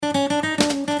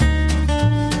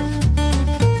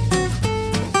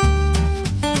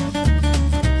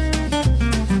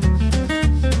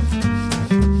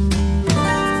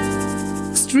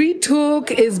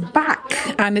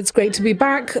and it's great to be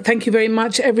back. Thank you very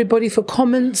much, everybody, for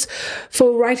comments,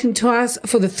 for writing to us,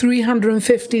 for the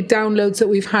 350 downloads that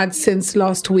we've had since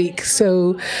last week.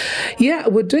 So, yeah,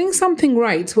 we're doing something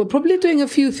right. We're probably doing a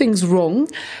few things wrong,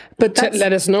 but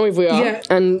let us know if we are. Yeah.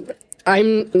 And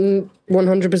I'm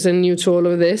 100% new to all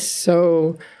of this,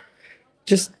 so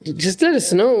just let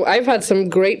us know. I've had some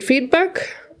great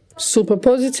feedback, super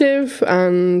positive,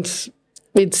 and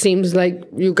it seems like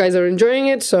you guys are enjoying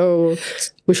it, so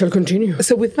we shall continue.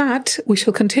 So with that, we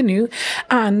shall continue.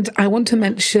 And I want to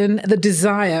mention the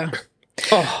desire.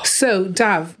 Oh. So,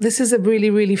 Dav, this is a really,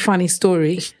 really funny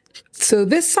story. So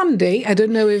this Sunday, I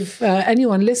don't know if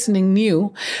anyone listening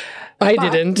knew. I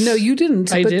didn't. No, you didn't.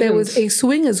 There was a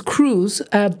swingers cruise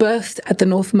birthed at the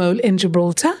North Mole in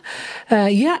Gibraltar.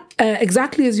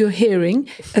 Exactly as you're hearing,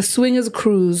 a swingers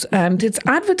cruise. And it's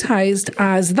advertised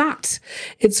as that.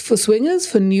 It's for swingers,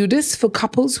 for nudists, for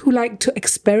couples who like to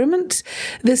experiment.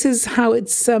 This is how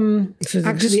it's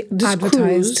actually this advertised.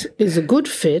 Cruise is a good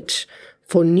fit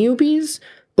for newbies,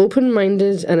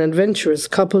 open-minded and adventurous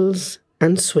couples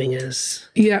and swingers.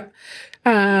 Yeah.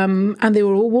 And they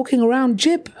were all walking around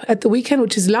Gib at the weekend,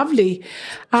 which is lovely.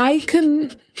 I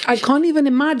can't even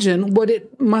imagine what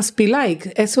it must be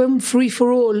like. SOM free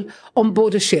for all on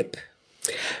board a ship.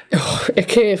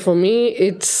 Okay, for me,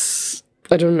 it's,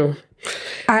 I don't know.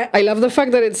 I love the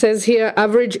fact that it says here,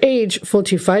 average age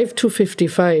 45 to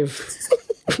 55.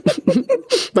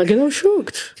 Me quedo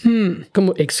shocked.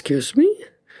 Como, excuse me?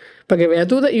 Para que vea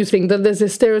tú that you think that there's a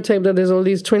stereotype that there's all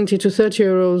these 20 to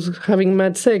 30-year-olds having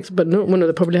mad sex, but no, well, no,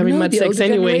 they're probably having mad sex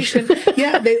anyway.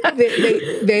 Yeah, they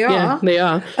are. Yeah, they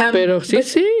are. Pero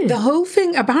sí. The whole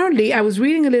thing, apparently, I was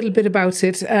reading a little bit about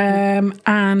it,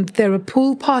 and there are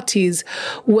pool parties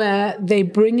where they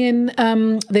bring in,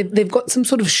 they've got some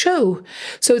sort of show.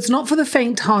 So it's not for the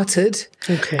faint-hearted,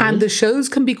 okay. And the shows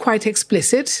can be quite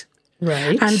explicit.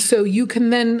 Right. And so you can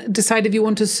then decide if you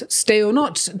want to stay or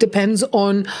not. Depends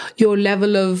on your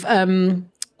level of,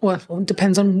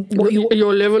 depends on what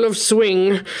your level of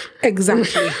swing.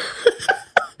 Exactly.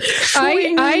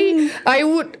 I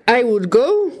would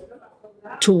go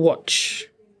to watch.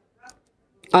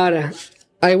 Ahora,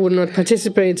 I would not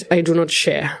participate. I do not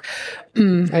share.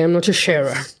 I am not a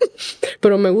sharer.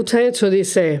 Pero me gusta esto,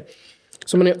 dice,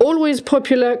 so when always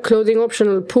popular clothing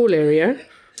optional pool area,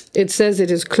 it says it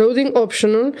is clothing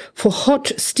optional for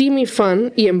hot, steamy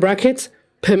fun, y en brackets,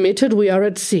 permitted we are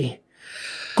at sea.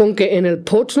 Con que en el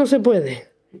port no se puede.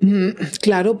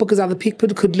 Claro, because other people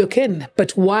could look in.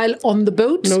 But while on the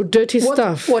boat... No dirty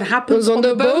stuff. What happens on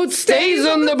the boat stays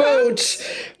on the boat.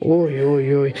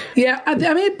 Oy. Yeah, I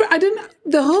mean, I didn't...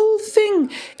 The whole thing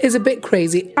is a bit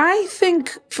crazy. I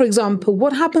think, for example,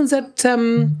 what happens at...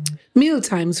 meal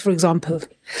times, for example.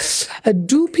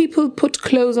 Do people put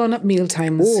clothes on at meal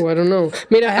times? Oh, I don't know.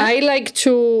 Mira, I like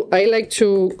to, I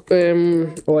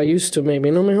used to maybe,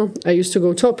 no mejor. I used to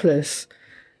go topless.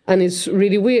 And it's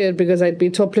really weird because I'd be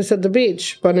topless at the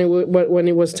beach. But when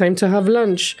it was time to have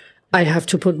lunch, I have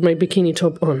to put my bikini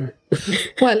top on.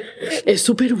 Well, it's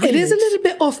super weird. It is a little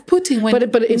bit off-putting when...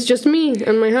 But it's just me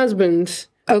and my husband.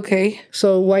 Okay.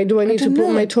 So why do I need to put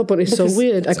my top on? It's so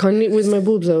weird. I can't eat with my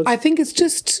boobs out. I think it's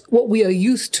just what we are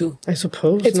used to. I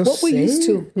suppose. It's what we're used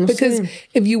to. Because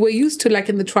if you were used to, like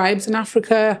in the tribes in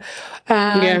Africa,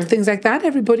 things like that,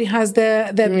 everybody has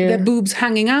their boobs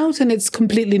hanging out and it's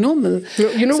completely normal.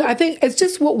 So I think it's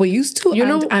just what we're used to.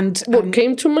 What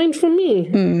came to mind for me?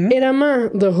 Era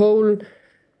más the whole...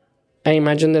 I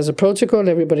imagine there's a protocol.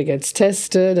 Everybody gets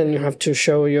tested and you have to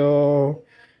show your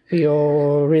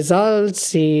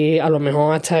results, y a lo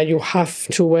mejor hasta you have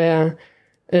to wear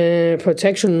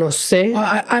protection, no sé.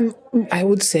 I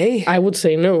would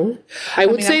say no. I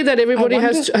would say that everybody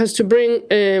has to bring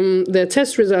their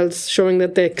test results showing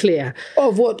that they're clear.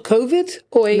 Of what, COVID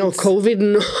or AIDS? No, COVID,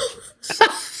 no.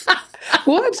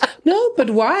 What? No, but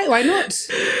why? Why not?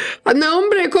 No,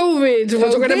 hombre, COVID. We're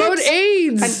talking about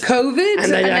AIDS. And COVID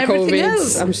and everything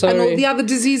else. I'm sorry. And all the other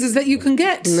diseases that you can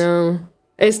get. No.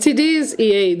 STDs y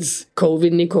AIDS.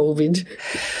 COVID ni COVID.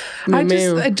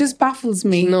 It just baffles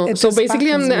me. No. So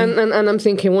basically, I'm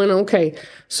thinking, well, okay.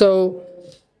 So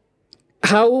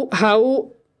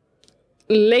how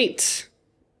late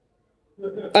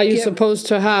are you supposed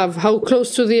to have? How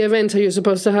close to the event are you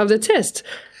supposed to have the test?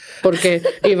 Porque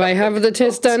if I have the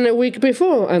test done a week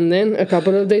before and then a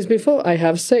couple of days before I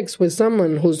have sex with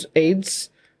someone who's AIDS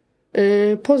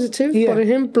positive, por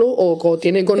ejemplo, o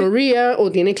tiene gonorrhea o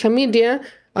tiene chlamydia,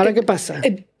 ¿ahora qué pasa?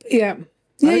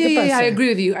 I agree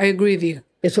with you.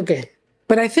 It's okay.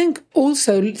 But I think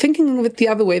also thinking of it the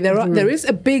other way, there is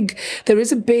a big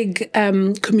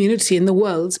community in the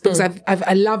world because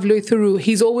I love Dav Rouge.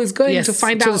 He's always going to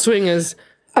find out the swingers.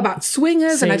 about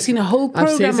swingers, and I've seen a whole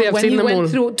program of when he went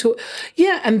through to,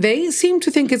 and they seem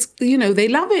to think it's, they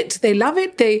love it. They love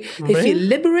it. They feel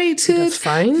liberated. That's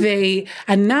fine.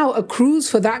 And now a cruise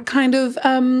for that kind of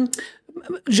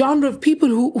genre of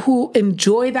people who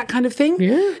enjoy that kind of thing.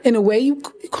 Yeah. In a way, you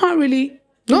can't really.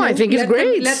 No, I think it's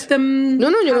great. Let them. No,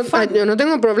 yo no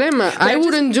tengo problema. I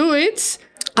wouldn't do it.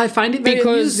 I find it very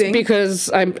amusing because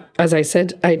as I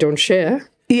said, I don't share.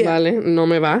 Yeah. Vale, no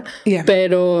me va. Yeah.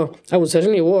 Pero I would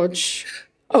certainly watch.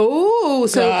 Oh,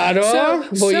 claro.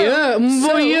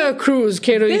 Voyeur cruise,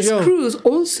 quiero yo. This cruise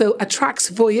also attracts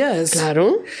voyeurs.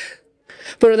 Claro.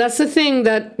 But that's the thing,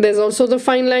 that there's also the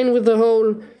fine line with the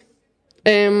whole.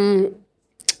 It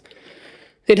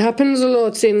happens a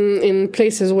lot in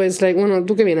places where it's like, bueno,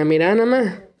 tú que vienes a mirar nada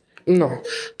más. No.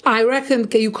 I reckon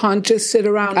you can't just sit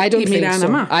around. I don't think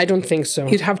so. I don't think so.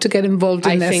 You'd have to get involved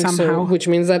in there somehow. So, which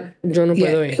means that yo no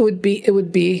puedo ir. It would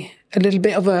be a little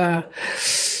bit of a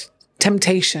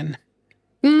temptation.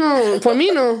 No, para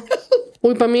mí no.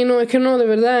 Uy, para mí no, es que no, de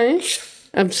verdad,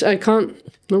 I can't.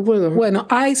 No puedo. Bueno,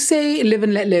 I say live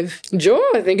and let live. I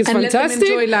think it's and fantastic. Let them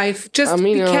enjoy life. Just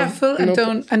be careful and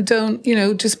don't,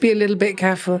 just be a little bit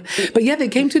careful. But yeah, they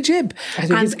came to Jib. I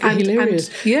think it's hilarious.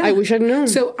 And, I wish I'd known.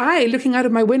 So I, looking out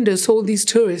of my window, saw these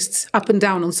tourists up and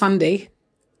down on Sunday.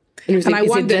 And I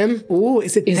wondered, oh,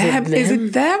 is it them? Is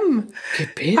it them?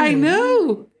 I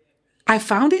know. I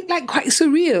found it quite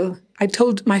surreal. I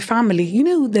told my family,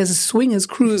 there's a swingers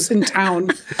cruise in town.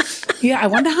 I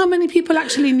wonder how many people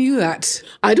actually knew that.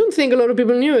 I don't think a lot of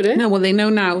people knew it. No, well, they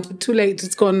know now. Too late.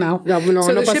 It's gone now. No, so no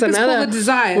the ship is called the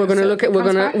Desire. We're gonna look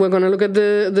at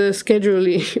the schedule.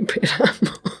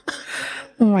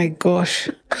 Oh my gosh.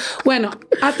 Bueno,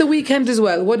 at the weekend as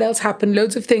well, what else happened?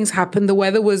 Loads of things happened. The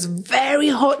weather was very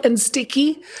hot and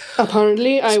sticky.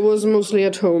 Apparently, I was mostly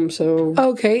at home, so.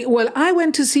 Okay, well, I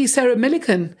went to see Sarah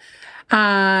Millican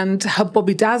and her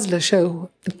Bobby Dazzler show.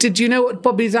 Did you know what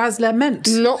Bobby Dazzler meant?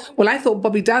 No. Well, I thought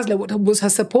Bobby Dazzler was her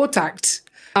support act.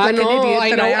 I know.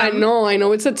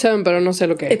 It's a term, but I don't know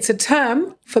lo que. It's a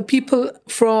term for people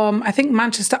from, I think,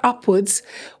 Manchester upwards,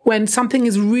 when something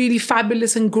is really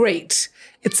fabulous and great.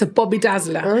 It's a Bobby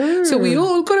Dazzler. So we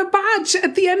all got a badge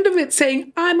at the end of it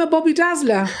saying, I'm a Bobby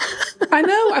Dazzler. I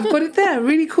know, I've got it there.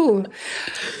 Really cool.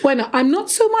 Well, I'm not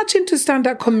so much into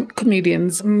stand-up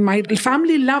comedians. My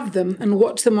family love them and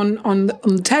watch them on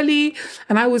the telly.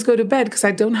 And I always go to bed because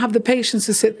I don't have the patience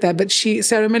to sit there. But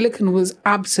Sarah Millican was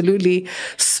absolutely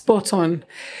spot on.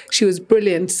 She was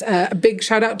brilliant. A big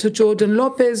shout out to Jordan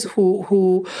Lopez,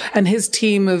 who and his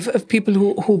team of people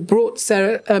who brought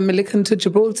Sarah Millican to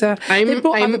Gibraltar.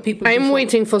 I'm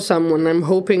waiting for someone. I'm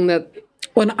hoping that.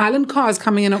 When Alan Carr is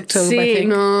coming in October, I think.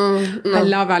 No. I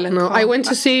love Alan Carr. I went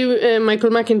to see Michael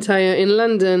McIntyre in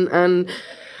London, and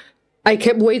I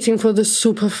kept waiting for the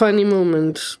super funny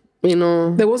moment.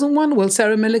 There wasn't one. Well,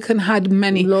 Sarah Millican had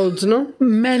many. Loads, no?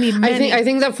 Many. I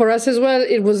think that for us as well,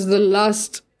 it was the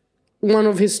last one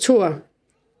of his tour.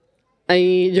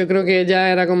 Yo creo que ya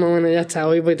era como, bueno, ya está,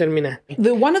 hoy voy a terminar.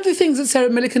 One of the things that Sarah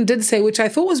Millican did say, which I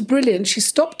thought was brilliant, she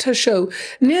stopped her show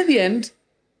near the end.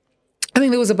 I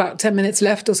think there was about 10 minutes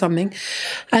left or something.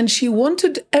 And she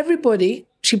wanted everybody,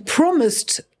 she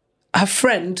promised her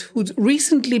friend who'd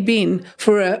recently been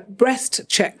for a breast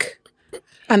check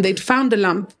and they'd found a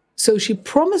lump. So she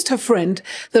promised her friend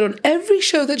that on every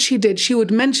show that she did, she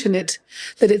would mention it,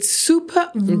 that it's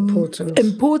super important.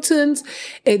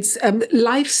 It's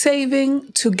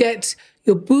life-saving to get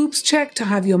your boobs checked, to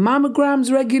have your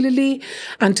mammograms regularly,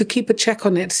 and to keep a check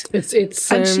on it.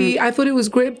 I thought it was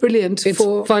brilliant.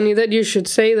 It's funny that you should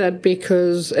say that,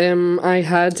 because I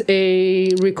had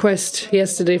a request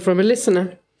yesterday from a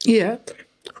listener. Yeah.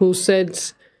 Who said,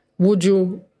 would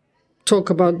you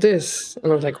talk about this?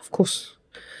 And I was like, of course.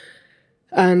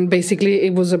 And basically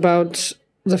it was about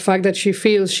the fact that she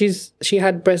feels she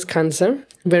had breast cancer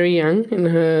very young, in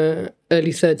her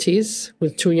early 30s,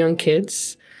 with 2 young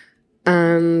kids.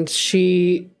 And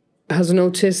she has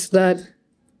noticed that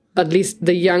at least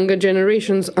the younger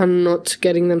generations are not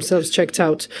getting themselves checked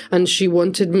out. And she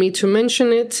wanted me to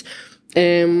mention it.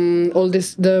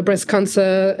 The breast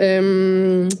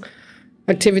cancer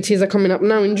activities are coming up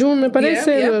now in June, me parece.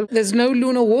 Yeah. There's no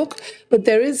lunar walk, but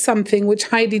there is something which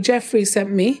Heidi Jeffrey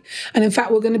sent me. And in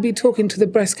fact, we're going to be talking to the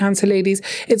breast cancer ladies.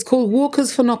 It's called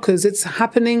Walkers for Knockers. It's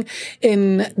happening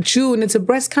in June. It's a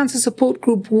breast cancer support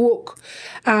group walk.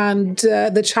 And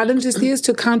the challenge this year is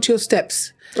to count your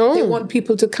steps. Oh. They want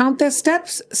people to count their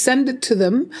steps, send it to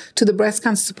them, to the breast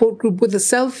cancer support group with a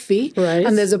selfie. Right.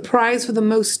 And there's a prize for the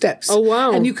most steps. Oh,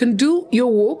 wow. And you can do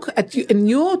your walk in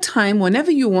your time,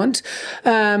 whenever you want.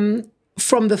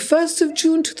 from the 1st of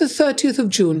June to the 30th of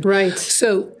June. Right.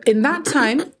 So in that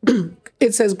time,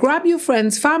 it says grab your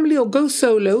friends, family, or go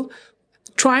solo.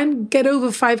 Try and get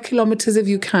over 5 kilometers if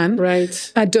you can.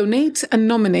 Right. Donate and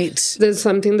nominate. There's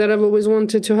something that I've always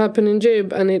wanted to happen in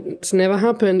Jib, and it's never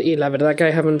happened. La verdad, I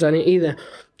haven't done it either.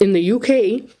 In the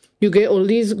UK, you get all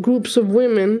these groups of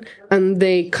women, and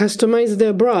they customize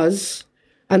their bras,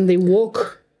 and they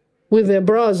walk with their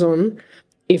bras on.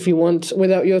 If you want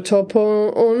without your top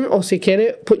on, or si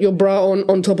quiere, put your bra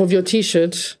on top of your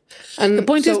t-shirt. And the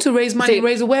point is to raise money,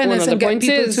 raise awareness, and get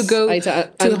people to go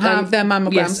to have their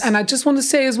mammograms. Yes. And I just want to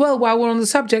say as well, while we're on the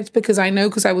subject, because I know,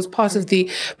 because I was part of the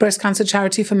breast cancer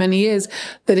charity for many years,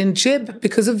 that in Jib,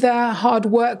 because of their hard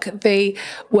work, they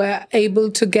were able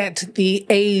to get the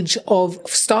age of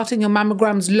starting your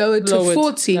mammograms lowered to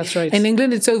 40. That's right. In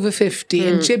England, it's over 50.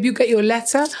 In Jib, you get your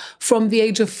letter from the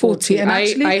age of 40. And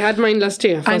actually, I had mine last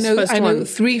year. I know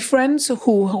 3 friends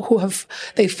who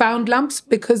they found lumps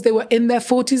because they were in their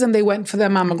 40s and they went for their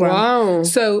mammogram. Wow.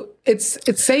 So it's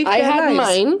saved their lives. I had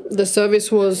mine. The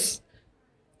service was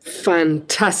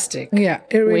fantastic. Yeah,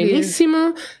 it really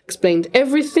Buenísimo. Explained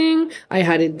everything. I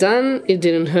had it done. It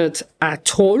didn't hurt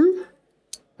at all.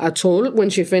 At all.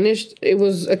 When she finished, it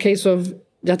was a case of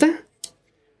yata.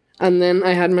 And then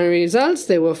I had my results.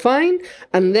 They were fine.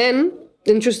 And then,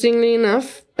 interestingly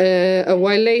enough, a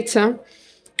while later,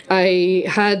 I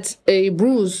had a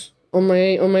bruise on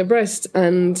my breast,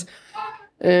 and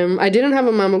I didn't have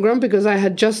a mammogram because I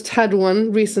had just had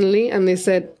one recently, and they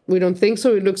said, we don't think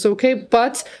so, it looks okay,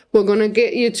 but we're going to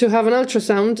get you to have an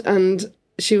ultrasound. And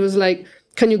she was like,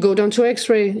 can you go down to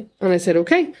x-ray? And I said,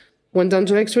 okay. Went down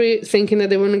to x-ray thinking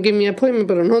that they were going to give me an appointment,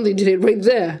 but no, they did it right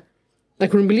there. I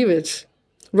couldn't believe it.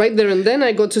 Right there and then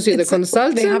I got to see the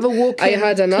consultant. They have a walk-in. I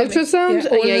had an ultrasound.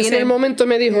 Yeah, y en el momento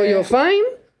me dijo, you're fine.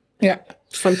 Yeah.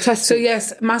 Fantastic. So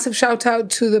yes, massive shout out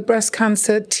to the breast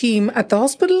cancer team at the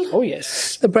hospital. Oh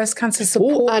yes. The breast cancer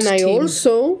support and I team.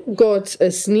 also got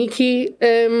a sneaky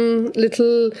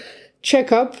little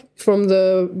checkup from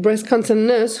the breast cancer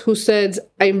nurse who said,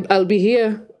 I'll be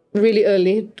here really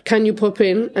early. Can you pop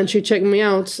in? And she checked me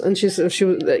out, and she was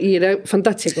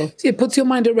fantastico. It puts your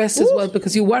mind at rest as well,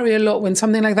 because you worry a lot when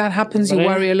something like that happens. You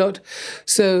worry a lot.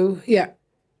 So yeah.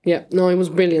 Yeah, no, it was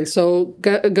brilliant. So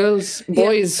girls,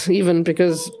 boys, even,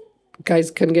 because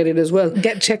guys can get it as well.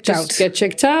 Get checked out. Get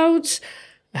checked out.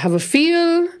 Have a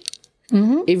feel.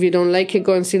 Mm-hmm. If you don't like it,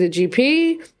 go and see the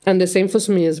GP. And the same for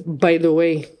smears, by the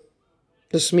way.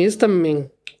 The smears también.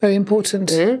 Very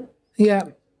important. Yeah.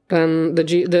 And the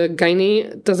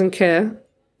gynae doesn't care.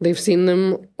 They've seen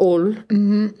them all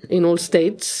in all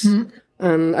states. Mm-hmm.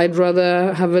 And I'd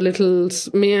rather have a little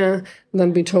smear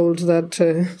than be told that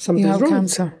something's wrong.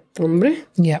 Cancer. Hombre.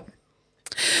 Yeah.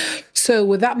 So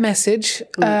with that message,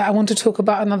 I want to talk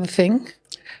about another thing.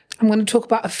 I'm going to talk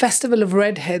about a festival of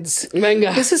redheads.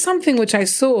 Venga. This is something which I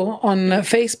saw on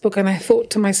Facebook, and I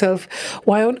thought to myself,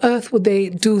 why on earth would they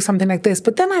do something like this?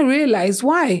 But then I realized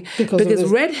why. Because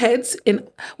redheads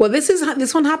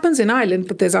this one happens in Ireland,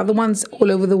 but there's other ones all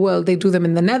over the world. They do them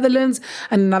in the Netherlands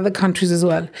and in other countries as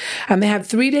well. And they have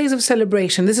 3 days of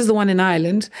celebration. This is the one in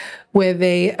Ireland where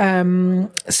they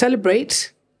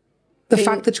celebrate the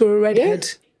fact that you're a redhead.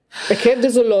 Yeah. Okay,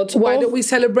 there's a lot. Why don't we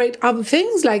celebrate other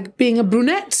things like being a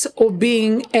brunette or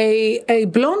being a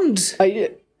blonde?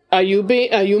 Are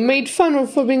you made fun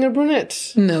of for being a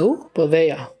brunette? No. But they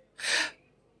are.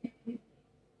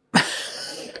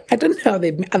 I don't know.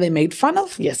 Are they made fun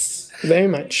of? Yes, very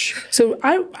much. So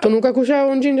 ¿Tú nunca has escuchado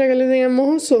a un ginger que le digan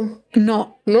mojoso?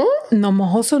 No. No? No,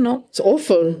 mojoso, no. It's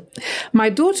awful. My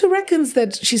daughter reckons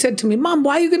that, she said to me, Mom,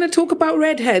 why are you going to talk about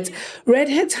redheads?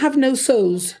 Redheads have no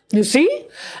souls. You see?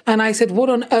 And I said, what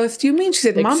on earth do you mean? She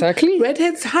said, Mom, exactly.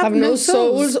 Redheads have no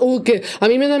souls. Okay. A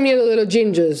mí me da miedo de los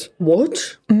gingers.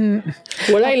 What?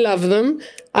 Well, I love them.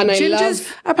 And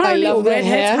Gingers, I love their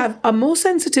hair. Redheads are more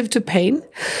sensitive to pain.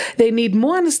 They need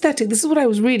more anesthetic. This is what I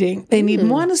was reading. They need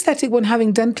more anesthetic when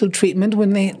having dental treatment,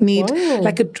 when they need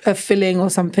like a filling or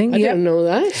something. I didn't know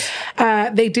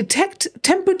that. They detect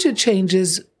temperature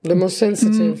changes. They're more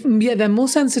sensitive. They're more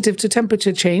sensitive to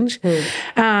temperature change.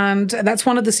 And that's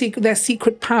one of their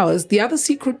secret powers. The other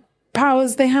secret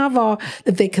powers they have are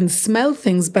that they can smell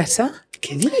things better.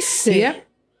 ¿Qué dice? Yeah.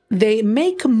 They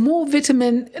make more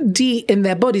vitamin D in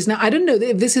their bodies. Now, I don't know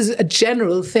if this is a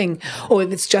general thing or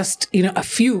if it's just, a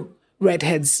few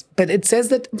redheads, but it says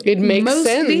that it makes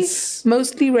sense.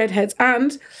 Mostly redheads,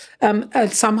 and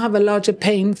some have a larger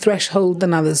pain threshold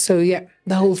than others. So, yeah.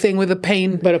 the whole thing with the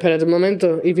pain. Pero espérate un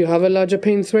momento. If you have a larger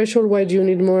pain threshold, why do you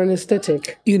need more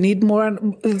anesthetic? You need more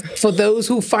for those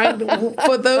who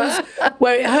for those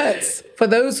where it hurts. For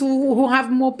those who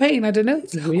have more pain, I don't know,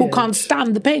 who can't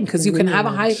stand the pain, because you can have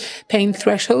a high pain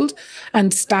threshold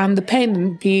and stand the pain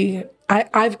and be...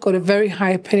 I've got a very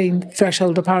high pain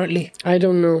threshold, apparently. I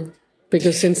don't know,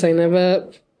 because since I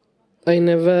never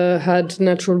had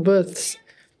natural births.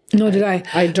 Nor did I.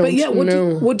 I don't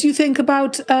know. What do you think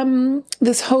about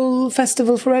this whole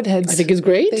festival for redheads? I think it's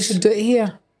great. They should do it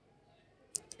here.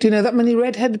 Do you know that many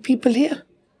redhead people here?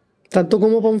 Tanto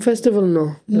como para un festival,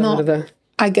 no. No. Verdad.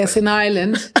 I guess in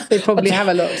Ireland they probably have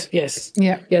a lot. Yes.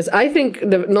 Yeah. Yes. I think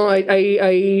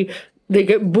they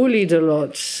get bullied a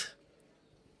lot,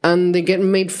 and they get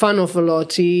made fun of a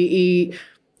lot.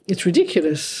 It's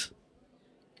ridiculous.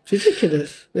 It's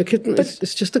ridiculous.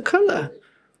 It's just a color.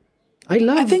 I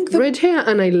love red hair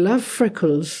and I love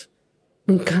freckles.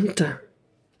 Me encanta.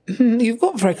 You've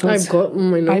got freckles. I've got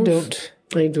my nose. I don't.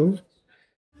 I do.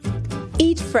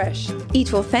 Eat fresh,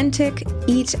 eat authentic,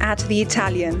 eat at the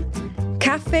Italian.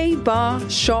 Cafe, bar,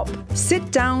 shop,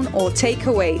 sit down or take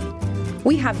away.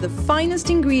 We have the finest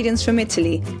ingredients from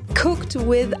Italy, cooked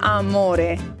with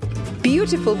amore.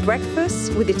 Beautiful breakfasts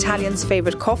with Italians'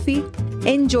 favorite coffee.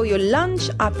 Enjoy your lunch,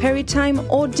 aperitime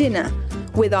or dinner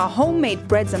with our homemade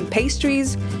breads and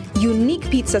pastries, unique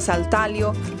pizzas al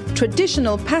taglio,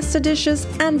 traditional pasta dishes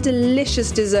and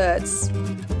delicious desserts.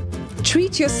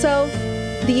 Treat yourself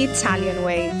the Italian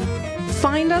way.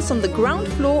 Find us on the ground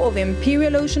floor of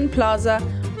Imperial Ocean Plaza,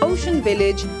 Ocean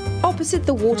Village, opposite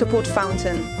the Waterport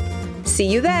Fountain. See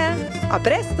you there. A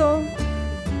presto!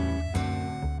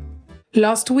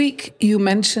 Last week you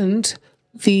mentioned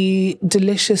the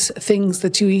delicious things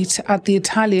that you eat at the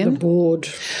Italian. The board.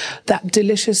 That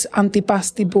delicious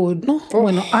antipasti board. No? Oh.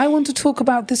 Well, I want to talk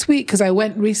about this week because I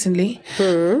went recently.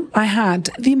 I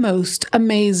had the most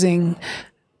amazing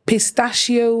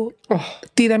pistachio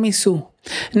tiramisu.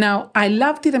 Now, I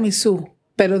love tiramisu,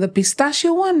 but the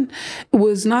pistachio one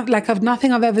was not like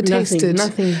nothing I've ever tasted.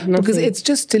 Nothing. Because it's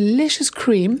just delicious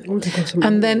cream.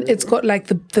 And then it's got like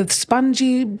the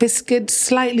spongy biscuit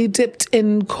slightly dipped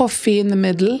in coffee in the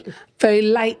middle. Very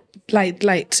light.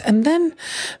 And then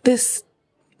this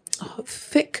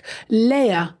thick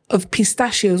layer of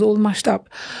pistachios all mashed up.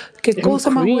 Que cosa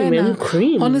más buena.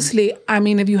 Honestly, I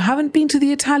mean, if you haven't been to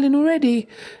the Italian already,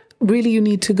 really you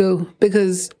need to go,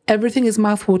 because everything is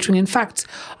mouthwatering. In fact,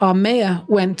 our mayor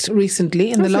went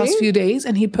recently in the last few days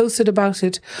and he posted about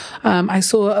it. I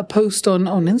saw a post on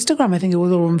Instagram, I think it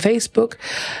was, or on Facebook,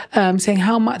 saying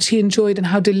how much he enjoyed and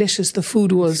how delicious the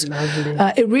food was.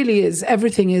 It really is.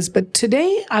 Everything is. But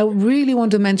today I really want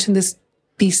to mention this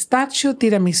pistachio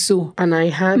tiramisu. And I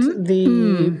had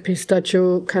the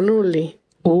pistachio cannoli.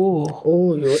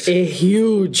 Oh,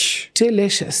 huge.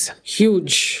 Delicious.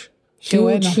 Huge,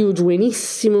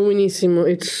 buenísimo.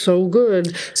 It's so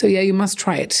good. So yeah, you must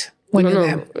try it when you're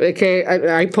there. Okay,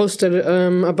 I posted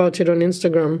about it on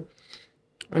Instagram,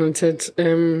 and it said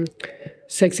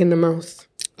sex in the mouth.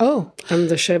 Oh, and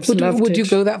the chefs loved it. Would you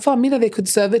go that far? Mira, they could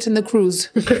serve it in the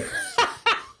cruise.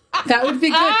 That would be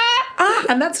good.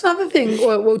 And that's another thing.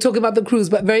 We'll talk about the cruise,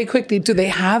 but very quickly, do they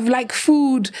have like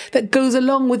food that goes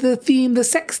along with the theme, the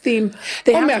sex theme?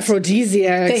 They have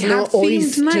aphrodisiacs. They have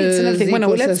themed nights and everything.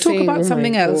 Well, let's talk about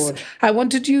something else. I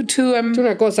wanted you to...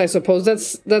 Una cosa, I suppose.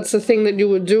 That's the thing that you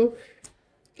would do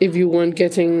if you weren't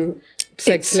getting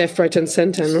sex left, right and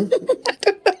center, no? I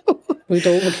don't know. We'd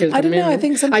overkill I don't know.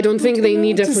 I don't think they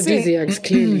need aphrodisiacs,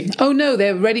 clearly. Oh, no,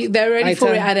 they're ready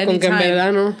for it at any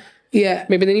time. Yeah.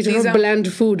 Maybe they need to have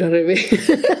bland food, Keep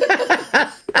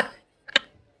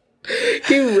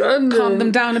running. Calm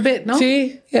them down a bit, no?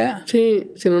 Sí. Yeah. Sí.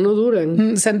 Si no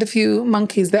duran. Send a few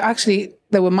monkeys.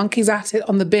 There were monkeys at it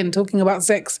on the bin talking about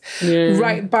sex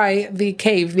right by the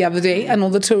cave the other day, and all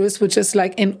the tourists were just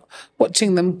like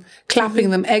watching them,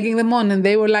 clapping them, egging them on, and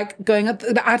they were like going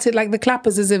at it like the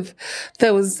clappers, as if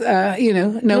there was,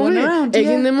 no one around.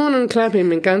 Egging them on and clapping,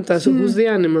 me encanta. So who's the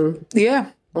animal?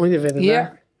 Yeah. Oh, de verdad.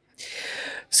 Yeah.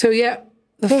 So,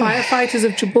 the firefighters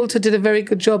of Gibraltar did a very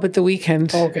good job at the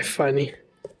weekend. Oh, que funny.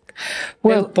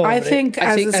 Well, I think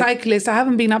as a cyclist, I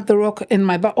haven't been up the rock on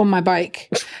my bike,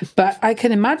 but I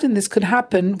can imagine this could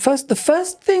happen. The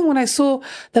first thing when I saw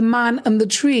the man and the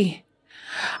tree,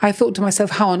 I thought to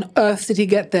myself, how on earth did he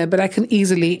get there? But I can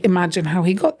easily imagine how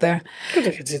he got there.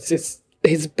 It's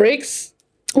his brakes.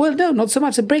 Well, no, not so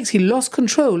much the brakes. He lost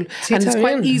control. And it's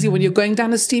quite easy when you're going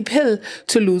down a steep hill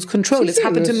to lose control. It's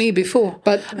happened to me before.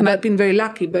 And I've been very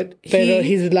lucky. But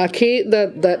he's lucky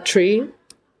that tree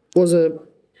was a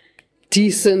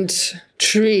decent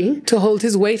tree. To hold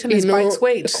his weight and his bike's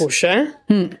weight. Kosher.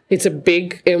 It's a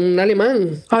big, un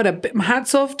alemán.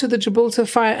 Hats off to the Gibraltar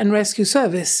Fire and Rescue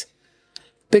Service,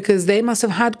 because they must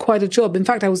have had quite a job. In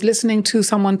fact, I was listening to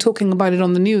someone talking about it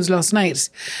on the news last night.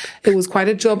 It was quite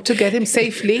a job to get him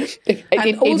safely.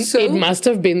 It must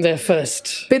have been there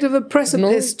first. Bit of a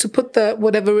precipice to put the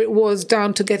whatever it was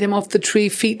down to get him off the tree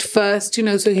feet first, so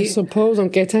I suppose,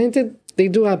 aunque esta gente, they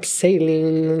do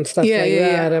abseiling and stuff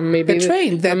that. And maybe they're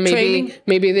trained.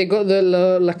 Maybe they got the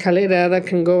la calera that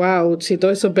can go out y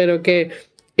todo eso, pero que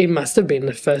it must have been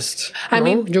the first. I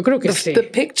mean, yo creo que sí. The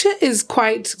picture is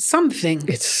quite something.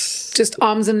 It's just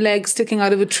arms and legs sticking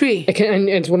out of a tree. And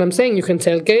it's what I'm saying. You can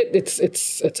tell que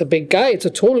it's a big guy. It's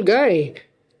a tall guy.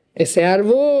 Ese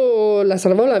árbol la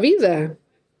salvó la vida.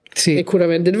 Sí. It could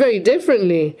have ended very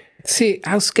differently. See,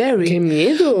 how scary. Qué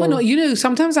miedo. Well,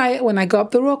 sometimes when I go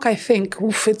up the rock, I think,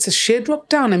 oof, it's a sheer drop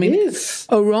down. I mean, yes.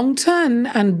 A wrong turn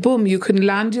and boom, you can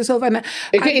land yourself. And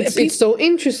it's so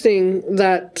interesting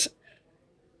that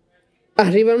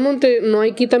arriba al monte no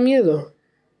hay quita miedo.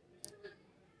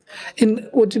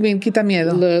 What do you mean, quita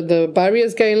miedo? The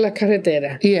barriers que hay en la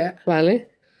carretera. Yeah. ¿Vale?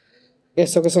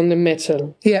 Eso que son de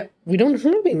metal. Yeah. We don't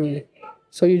have any.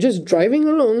 So you're just driving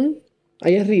along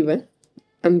ahí arriba.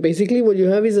 And basically what you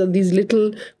have is these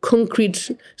little concrete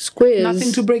squares.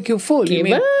 Nothing to break your fall. You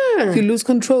mean, if you lose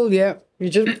control, yeah.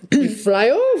 You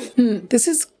fly off. This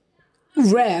is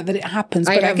rare that it happens.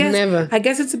 But I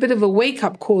guess it's a bit of a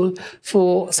wake-up call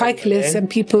for cyclists and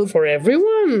people. For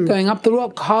everyone. Going up the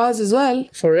rock, cars as well.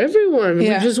 For everyone.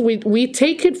 Yeah. We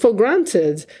take it for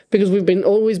granted because we've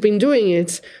always been doing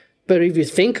it. But if you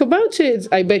think about it,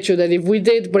 I bet you that if we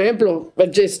did, por ejemplo,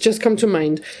 just come to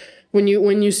mind, when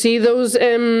you see those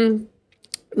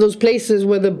places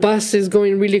where the bus is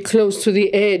going really close to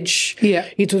the edge, yeah,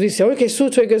 y tú dices, oh, qué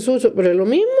susto, pero es lo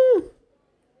mismo.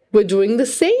 We're doing the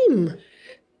same.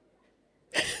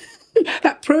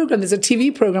 That program, there's a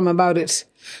TV program about it,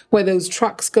 where those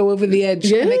trucks go over the edge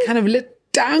and they kind of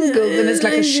dangle, and it's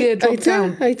like a sheer drop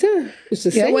down. It's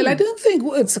the same. Well, I don't think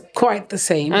it's quite the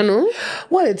same. I know.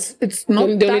 Well, it's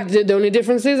not the only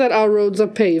difference is that our roads are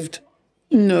paved.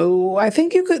 No, I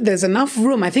think there's enough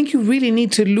room. I think you really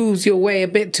need to lose your way a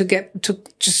bit to get to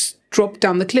just drop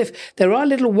down the cliff. There are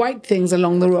little white things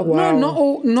along the rock. Wow.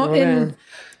 No, not in...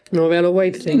 No real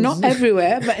white things. Not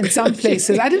everywhere, but in some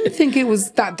places. I didn't think it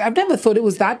was that... I've never thought it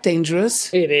was that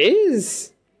dangerous. It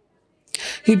is.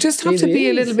 You just have to be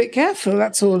a little bit careful,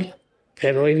 that's all.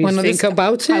 Pero if you think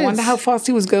about it... I wonder how fast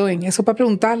he was going. Eso para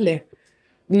preguntarle.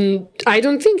 I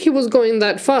don't think he was going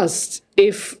that fast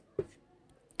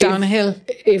downhill.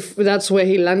 If that's where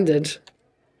he landed.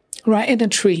 Right in a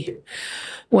tree.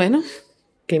 Bueno.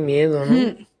 Qué miedo,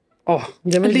 ¿no? Oh,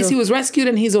 at least he was rescued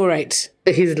and he's all right.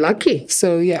 He's lucky.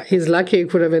 So, yeah. He's lucky. It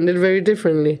could have ended very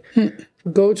differently.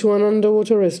 Go to an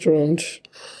underwater restaurant.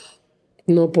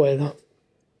 No puedo.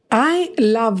 I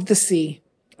love the sea.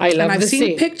 I've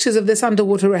seen pictures of this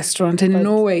underwater restaurant in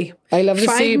Norway. I love the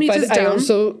sea, but down, I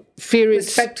also fear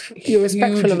it's you're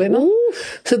respectful huge. of it, no?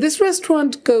 So this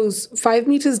restaurant goes 5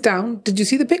 meters down. Did you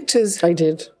see the pictures? I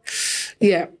did.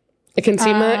 Yeah. I can see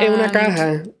una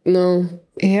caja. No.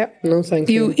 Yeah. No, thank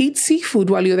you. You eat seafood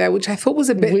while you're there, which I thought was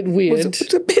a bit weird.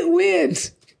 Was a bit weird.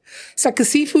 It's like a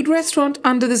seafood restaurant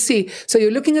under the sea. So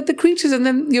you're looking at the creatures and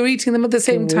then you're eating them at the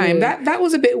same time. That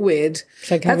was a bit weird.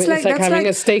 It's like having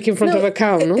a steak in front of a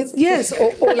cow, no? Yes,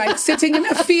 or like sitting in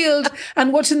a field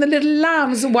and watching the little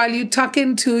lambs while you tuck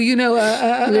into,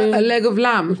 a leg of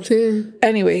lamb. Yeah.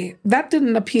 Anyway, that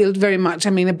didn't appeal very much. I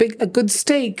mean, a good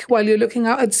steak while you're looking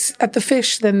out at the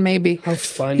fish, then maybe. How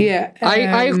fun. Yeah.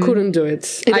 I couldn't do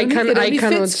it. It only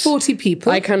fits 40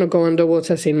 people. I cannot go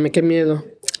underwater sin me que miedo.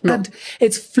 No. And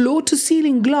it's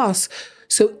floor-to-ceiling glass.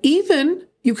 So you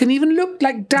can even look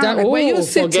like down where you're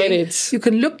sitting. You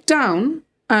can look down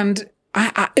and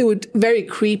it would very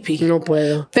creepy. No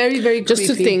puedo. Very, very creepy. Just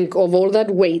to think of all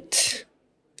that weight,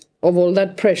 of all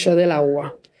that pressure del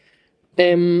agua.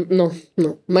 No.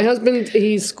 My husband,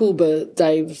 he scuba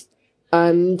dives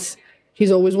and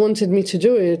he's always wanted me to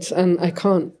do it and I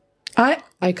can't.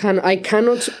 I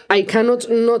cannot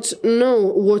not know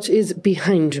what is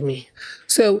behind me.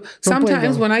 So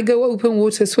sometimes when I go open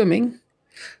water swimming,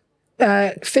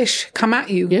 fish come at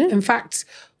you. Yeah. In fact,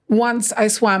 once I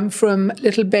swam from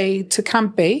Little Bay to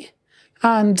Camp Bay,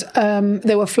 and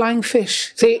there were flying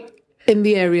fish. See, in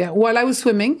the area while I was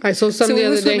swimming. I saw some the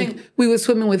other day. We were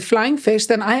swimming with flying fish.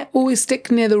 Then I always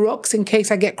stick near the rocks in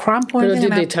case I get cramp or anything.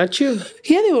 Did they touch you?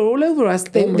 Yeah, they were all over us.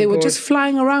 They were just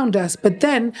flying around us. But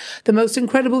then the most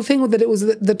incredible thing was that it was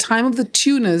the time of the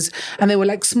tunas, and they were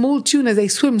like small tunas. They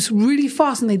swim really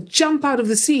fast and they jump out of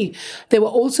the sea. There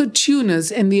were also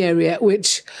tunas in the area,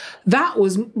 which that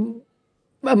was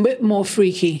a bit more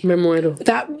freaky. Me muero.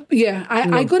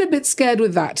 I got a bit scared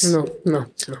with that. No.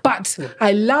 But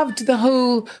I loved the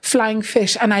whole flying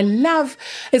fish, and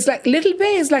it's like Little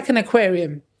Bay is like an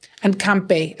aquarium, and Camp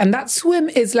Bay, and that swim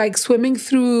is like swimming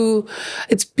through.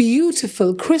 It's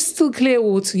beautiful, crystal clear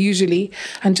water usually,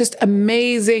 and just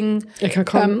amazing. I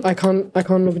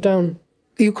can't look down.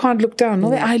 You can't look down.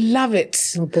 No, I love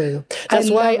it. No puedo. That's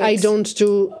why I don't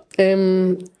do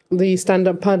the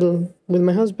stand-up paddle with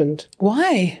my husband.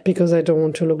 Why? Because I don't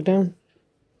want to look down.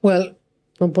 Well,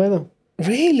 no puedo.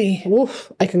 Really?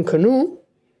 Oof, I can canoe.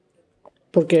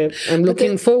 Porque I'm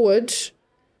looking forward.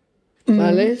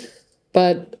 Vale?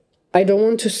 But I don't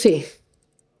want to see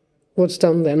what's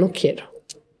down there. No quiero.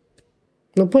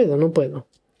 No puedo.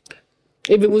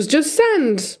 If it was just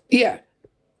sand. Yeah.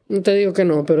 No te digo que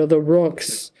no, pero the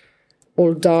rocks,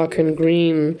 all dark and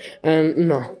green, and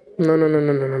no.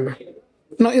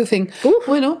 Not your thing. Oof.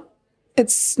 Bueno,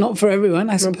 it's not for everyone,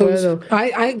 I suppose. No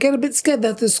I get a bit scared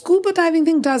that the scuba diving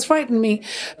thing does frighten me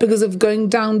because of going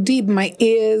down deep. My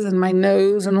ears and my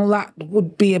nose and all that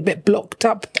would be a bit blocked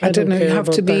up. I don't know. You have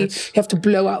to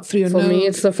blow out through your nose. For me,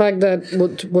 it's the fact that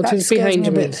what is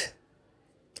behind me.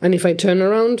 And if I turn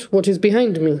around, what is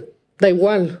behind me? Da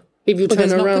igual. If you turn around,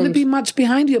 there's not going to be much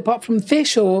behind you apart from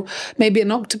fish or maybe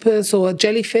an octopus or a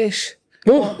jellyfish.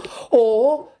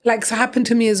 Or like happened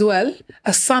to me as well,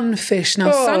 a sunfish.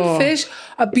 Now, sunfish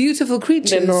are beautiful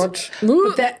creatures. They're not.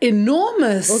 But they're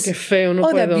enormous. Oh, qué feo, no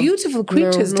puedo. They're beautiful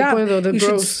creatures. No puedo, they're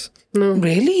gross. No.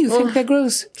 Really? You think they're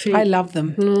gross? Sí. I love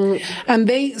them. No. And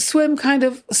they swim kind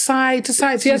of side to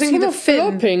side. So I think they're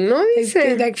flopping, no?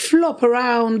 They like flop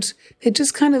around. They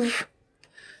just kind of,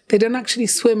 they don't actually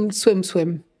swim. So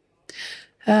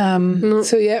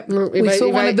yeah, we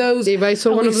saw one of those. If I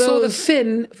saw one of those, we saw the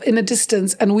fin in a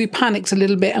distance, and we panicked a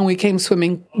little bit, and we came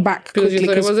swimming back quickly. Because you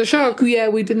thought it was a shark. Yeah,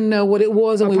 we didn't know what it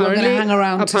was, and we weren't going to hang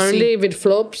around. Apparently, if it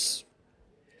flops,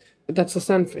 that's a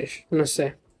sunfish. No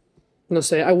sé.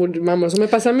 I would, mamo, eso me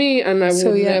pasa a mí, and I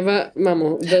would never,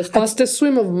 mamo, the fastest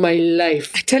swim of my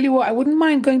life. I tell you what, I wouldn't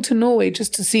mind going to Norway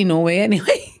just to see Norway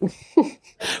anyway,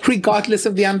 regardless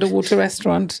of the underwater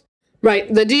restaurant.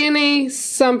 Right, the DNA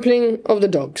sampling of the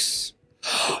dogs.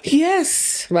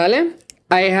 Yes. Vale?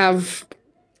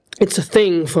 It's a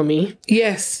thing for me.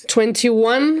 Yes.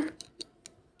 21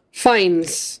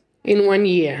 fines in 1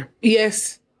 year.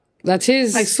 Yes. That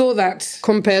is... I saw that.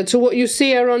 Compared to what you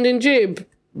see around in Jib,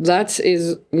 that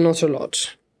is not a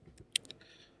lot.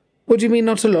 What do you mean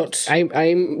not a lot?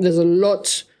 There's a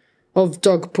lot of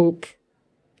dog poop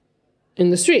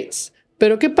in the streets.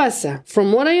 Pero ¿qué pasa?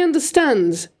 From what I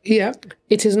understand,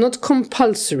 it is not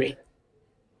compulsory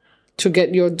to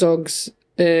get your dog's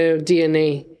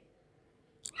DNA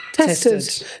tested.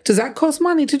 Does that cost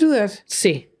money to do that?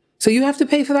 Sí. So you have to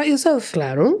pay for that yourself?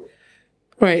 Claro.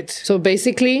 Right. So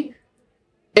basically,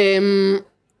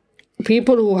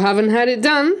 people who haven't had it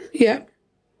done,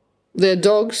 their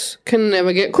dogs can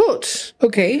never get caught.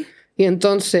 Okay. Y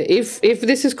entonces, if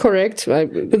this is correct,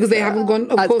 because they haven't gone,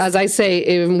 of course. As I say,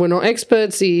 if we're not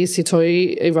experts,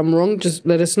 if I'm wrong, just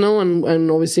let us know,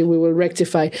 and obviously we will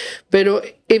rectify. Pero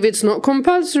if it's not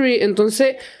compulsory,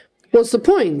 entonces, what's the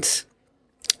point?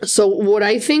 So what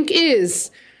I think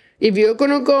is, if you're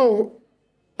gonna go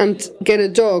and get a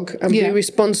dog and be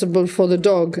responsible for the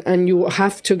dog, and you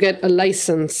have to get a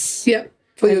license,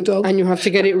 for your dog, and you have to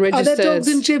get it registered. Are there dogs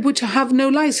in Jib which have no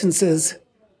licenses?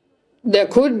 There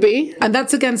could be. And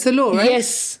that's against the law, right?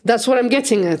 Yes, that's what I'm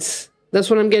getting at.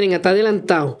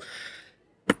 Adelantado.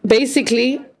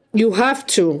 Basically, you have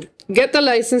to get the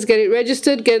license, get it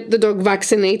registered, get the dog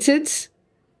vaccinated,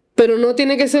 pero no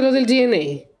tiene que ser lo del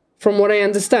DNA, from what I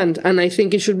understand. And I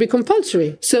think it should be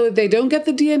compulsory. So if they don't get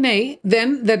the DNA,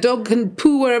 then their dog can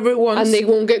poo wherever it wants. And they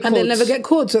won't get caught. And they'll never get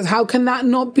caught. So how can that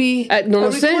not be a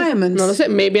requirement? No lo sé.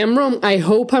 Maybe I'm wrong. I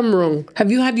hope I'm wrong. Have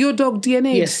you had your dog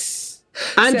DNA'd? Yes.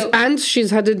 And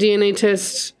she's had a DNA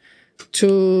test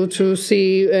to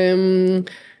see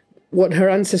what her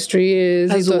ancestry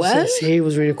is. As well? Sí, it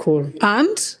was really cool.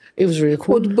 And? It was really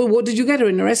cool. But what did you get her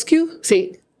in a rescue?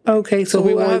 Sí. Okay, so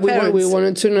we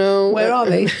wanted to know... Where are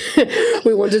they?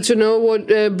 We wanted to know what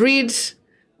breeds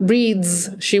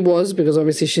she was, because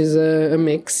obviously she's a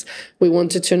mix. We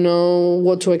wanted to know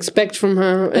what to expect from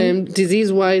her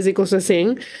disease-wise, y cosas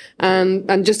así,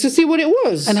 and just to see what it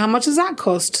was. And how much does that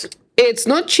cost? It's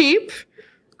not cheap.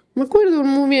 Me acuerdo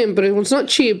muy bien, pero it's not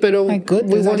cheap. Pero My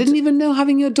goodness, I didn't even know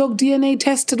having your dog DNA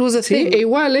tested was a thing.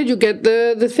 Igual, you get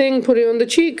the thing, put it on the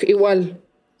cheek. Igual.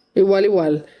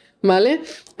 Vale?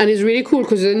 And it's really cool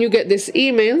because then you get this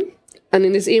email, and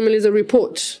in this email is a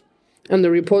report. And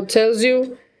the report tells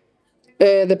you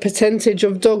the percentage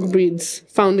of dog breeds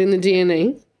found in the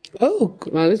DNA. Oh,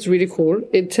 Well, it's really cool.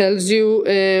 It tells you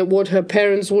what her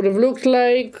parents would have looked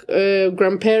like,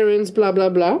 grandparents, blah, blah,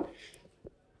 blah.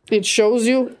 It shows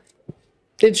you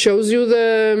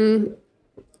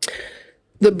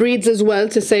the breeds as well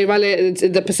to say, vale,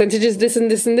 the percentage is this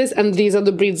and this and this, and these are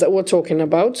the breeds that we're talking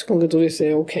about. Como que tú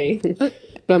dices, okay.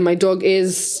 But my dog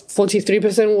is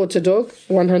 43% water dog,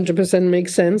 100%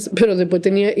 makes sense, pero después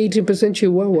tenía 80%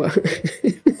 chihuahua.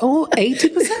 Oh,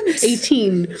 80%?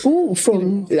 18. Oh,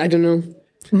 from... I don't know.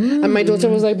 And my daughter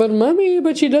was like, but mommy,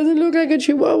 she doesn't look like a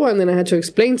chihuahua. And then I had to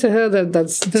explain to her that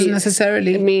doesn't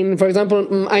necessarily. I mean, for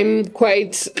example, I'm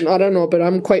quite, I don't know, but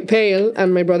I'm quite pale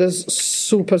and my brother's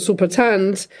super, super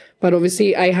tanned. But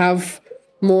obviously I have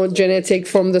more genetic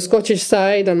from the Scottish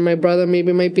side and my brother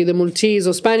maybe might be the Maltese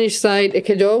or Spanish side.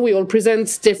 We all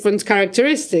present different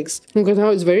characteristics. Because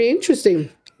how it's very interesting.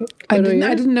 I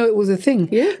didn't know it was a thing.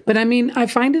 Yeah. But I mean, I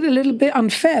find it a little bit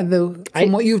unfair, though,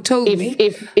 from what you've told me.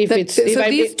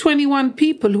 These 21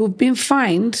 people who've been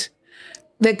fined,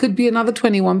 there could be another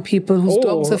 21 people whose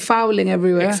dogs are fouling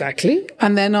everywhere. Exactly.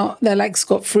 And they're like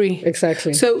scot-free.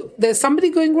 Exactly. So there's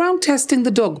somebody going around testing the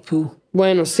dog poo.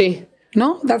 Bueno, sí.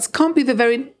 No, that can't be a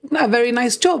very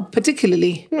nice job,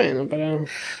 particularly. Bueno, pero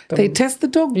they test the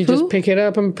dog poo. You just pick it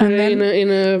up and put it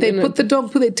in a. They put the dog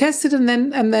poo. They test it and then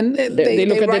they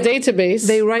look at the database.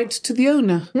 They write to the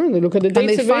owner. They look at the database and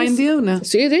they find the owner.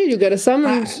 See, you get a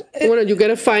summons. You get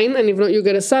a fine, and if not, you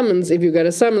get a summons. If you get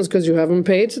a summons because you haven't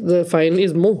paid, the fine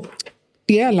is more.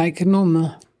 Yeah, like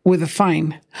normal with a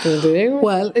fine.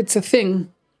 Well, it's a thing,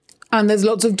 and there's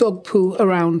lots of dog poo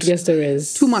around. Yes, there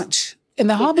is. Too much. In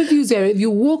the Harbour Views area, if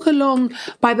you walk along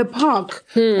by the park,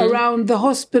 around the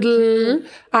hospital,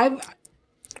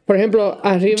 por ejemplo,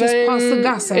 arriba just past the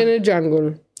Gaza. In a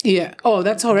jungle. Yeah. Oh,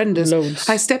 that's horrendous. Loads.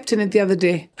 I stepped in it the other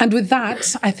day. And with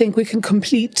that, I think we can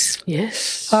complete.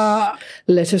 Yes.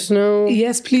 Let us know.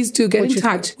 Yes, please do get in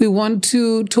touch. We want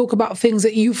to talk about things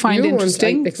that you find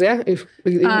interesting.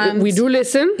 We do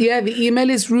listen. Yeah, the email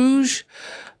is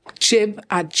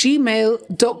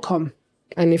rougejib@gmail.com.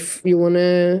 And if you want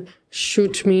to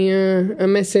shoot me a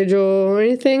message or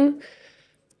anything,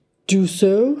 do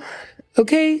so.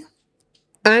 Okay.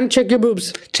 And check your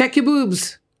boobs. Check your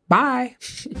boobs. Bye.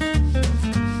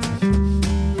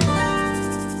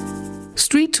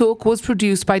 Street Talk was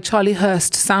produced by Charlie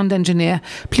Hurst, sound engineer.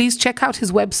 Please check out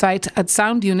his website at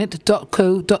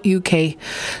soundunit.co.uk.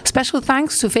 Special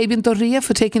thanks to Fabian Torrilla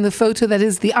for taking the photo that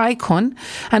is the icon,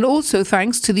 and also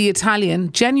thanks to the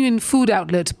Italian genuine food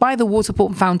outlet by the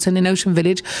Waterport Fountain in Ocean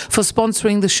Village for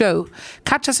sponsoring the show.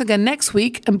 Catch us again next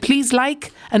week, and please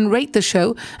like and rate the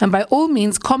show, and by all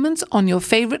means comment on your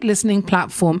favourite listening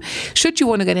platform. Should you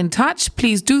want to get in touch,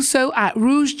 please do so at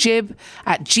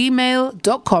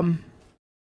rougejib@gmail.com.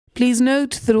 Please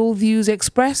note that all views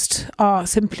expressed are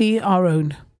simply our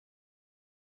own.